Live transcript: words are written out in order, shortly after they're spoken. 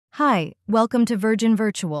Hi, welcome to Virgin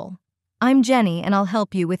Virtual. I'm Jenny and I'll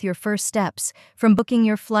help you with your first steps, from booking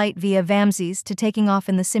your flight via VRGN to taking off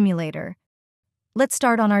in the simulator. Let's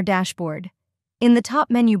start on our dashboard. In the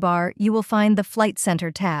top menu bar, you will find the Flight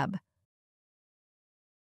Center tab.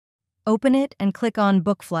 Open it and click on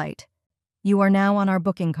Book Flight. You are now on our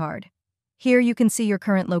booking card. Here you can see your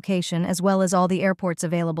current location as well as all the airports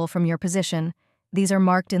available from your position. These are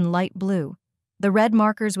marked in light blue. The red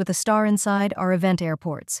markers with a star inside are event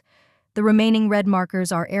airports. The remaining red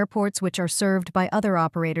markers are airports which are served by other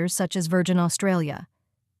operators such as Virgin Australia.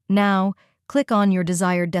 Now, click on your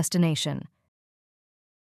desired destination.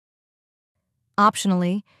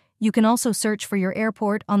 Optionally, you can also search for your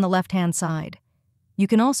airport on the left-hand side. You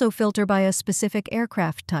can also filter by a specific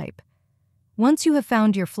aircraft type. Once you have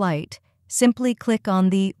found your flight, simply click on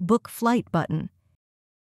the Book Flight button.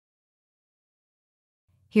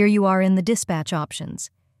 Here you are in the dispatch options.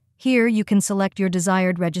 Here you can select your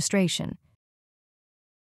desired registration.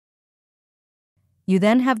 You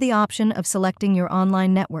then have the option of selecting your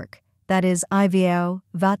online network, that is aviation,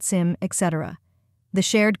 VRGN, etc. The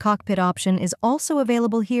shared cockpit option is also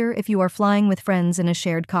available here if you are flying with friends in a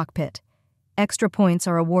shared cockpit. Extra points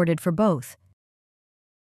are awarded for both.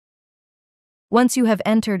 Once you have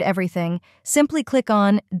entered everything, simply click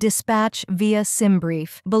on Dispatch via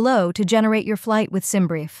SimBrief below to generate your flight with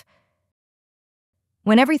SimBrief.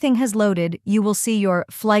 When everything has loaded, you will see your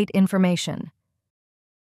flight information.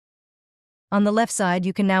 On the left side,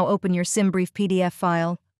 you can now open your SimBrief PDF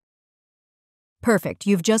file. Perfect,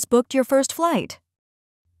 you've just booked your first flight.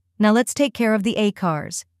 Now let's take care of the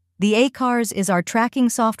ACARS. The ACARS is our tracking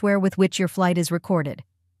software with which your flight is recorded.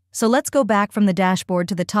 So let's go back from the dashboard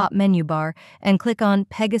to the top menu bar and click on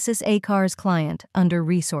Pegasus ACARS Client under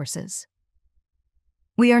Resources.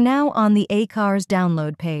 We are now on the ACARS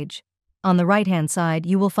download page. On the right-hand side,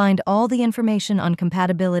 you will find all the information on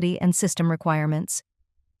compatibility and system requirements.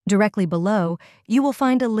 Directly below, you will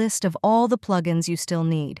find a list of all the plugins you still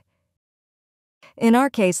need. In our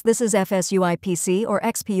case, this is FSUIPC or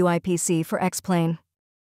XPUIPC for X-Plane.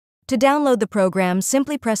 To download the program,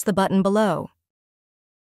 simply press the button below.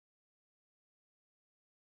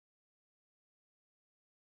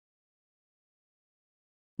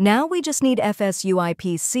 Now we just need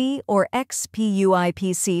FSUIPC or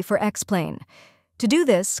XPUIPC for X-Plane. To do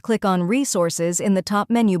this, click on Resources in the top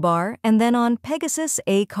menu bar and then on Pegasus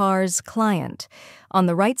ACARS Client. On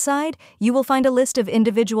the right side, you will find a list of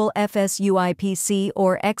individual FSUIPC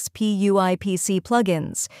or XPUIPC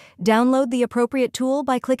plugins. Download the appropriate tool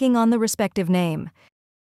by clicking on the respective name.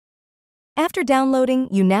 After downloading,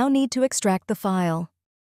 you now need to extract the file.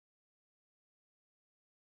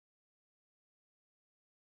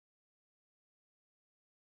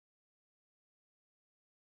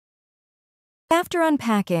 After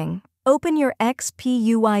unpacking, open your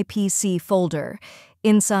XPUIPC folder.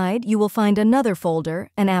 Inside, you will find another folder,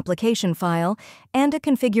 an application file, and a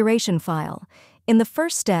configuration file. In the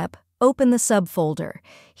first step, open the subfolder.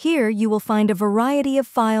 Here, you will find a variety of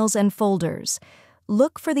files and folders.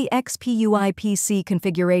 Look for the XPUIPC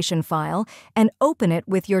configuration file and open it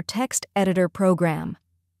with your text editor program.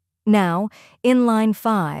 Now, in line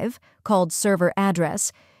 5, called Server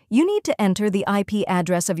Address, you need to enter the IP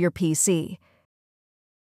address of your PC.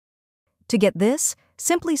 To get this,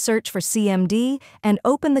 simply search for CMD and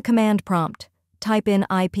open the command prompt. Type in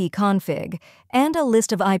ipconfig, and a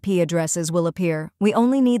list of IP addresses will appear. We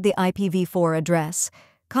only need the IPv4 address.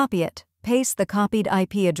 Copy it. Paste the copied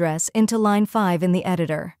IP address into line 5 in the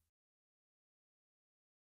editor.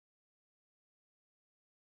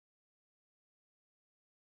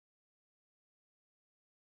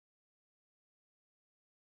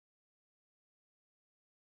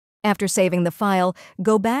 After saving the file,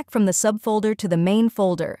 go back from the subfolder to the main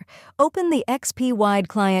folder. Open the XP-wide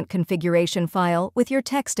client configuration file with your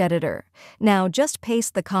text editor. Now just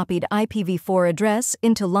paste the copied IPv4 address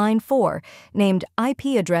into line 4, named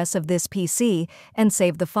IP address of this PC, and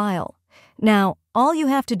save the file. Now, all you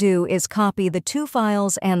have to do is copy the two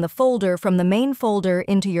files and the folder from the main folder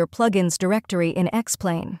into your plugins directory in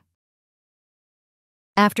X-Plane.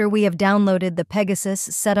 After we have downloaded the Pegasus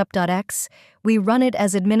setup.x, we run it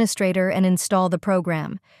as administrator and install the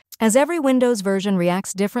program. As every Windows version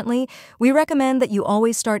reacts differently, we recommend that you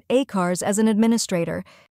always start ACARS as an administrator.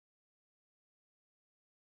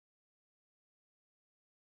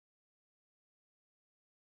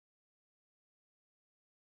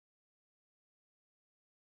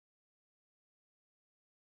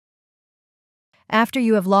 After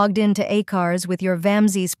you have logged into ACARS with your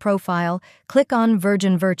VRGN profile, click on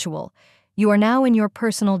Virgin Virtual. You are now in your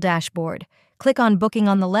personal dashboard. Click on Booking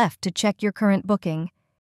on the left to check your current booking.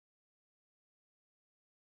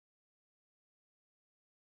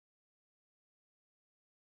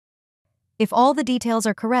 If all the details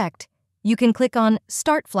are correct, you can click on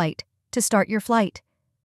Start Flight to start your flight.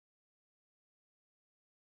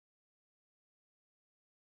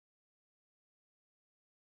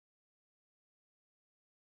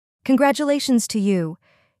 Congratulations to you!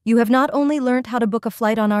 You have not only learned how to book a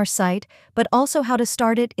flight on our site, but also how to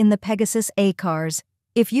start it in the Pegasus ACARS.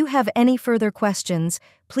 If you have any further questions,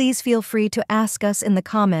 please feel free to ask us in the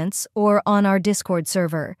comments or on our Discord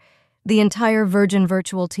server. The entire Virgin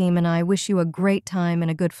Virtual team and I wish you a great time and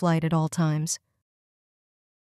a good flight at all times.